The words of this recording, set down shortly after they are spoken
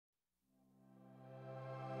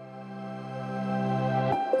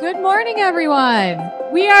Good morning, everyone.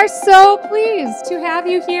 We are so pleased to have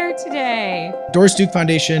you here today. Doris Duke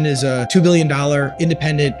Foundation is a $2 billion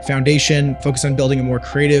independent foundation focused on building a more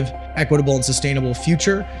creative, equitable, and sustainable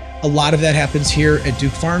future. A lot of that happens here at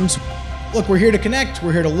Duke Farms. Look, we're here to connect,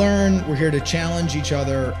 we're here to learn, we're here to challenge each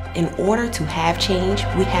other. In order to have change,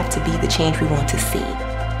 we have to be the change we want to see.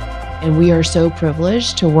 And we are so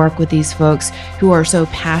privileged to work with these folks who are so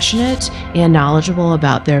passionate and knowledgeable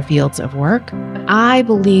about their fields of work. I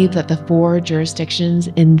believe that the 4 jurisdictions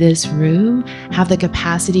in this room have the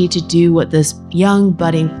capacity to do what this young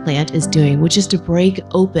budding plant is doing, which is to break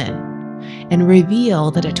open and reveal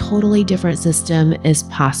that a totally different system is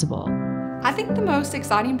possible. I think the most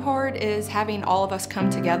exciting part is having all of us come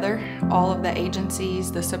together, all of the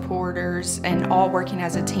agencies, the supporters, and all working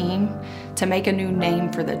as a team to make a new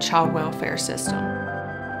name for the child welfare system.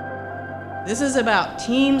 This is about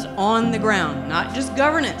teams on the ground, not just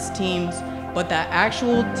governance teams, but the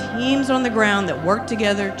actual teams on the ground that work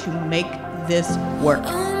together to make this work.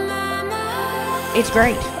 It's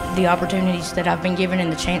great, the opportunities that I've been given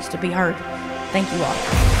and the chance to be heard. Thank you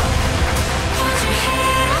all.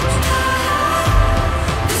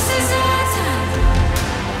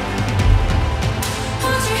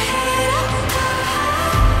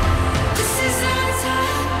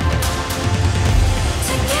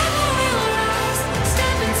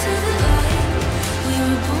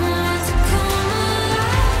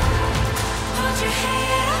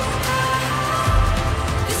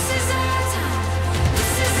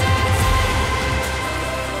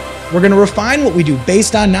 We're going to refine what we do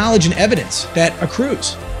based on knowledge and evidence that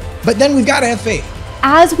accrues. But then we've got to have faith.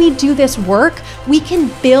 As we do this work, we can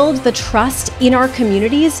build the trust in our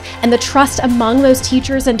communities and the trust among those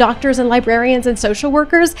teachers and doctors and librarians and social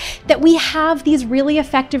workers that we have these really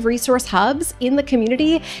effective resource hubs in the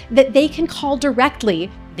community that they can call directly.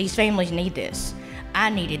 These families need this. I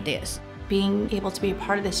needed this. Being able to be a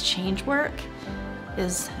part of this change work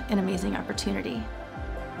is an amazing opportunity.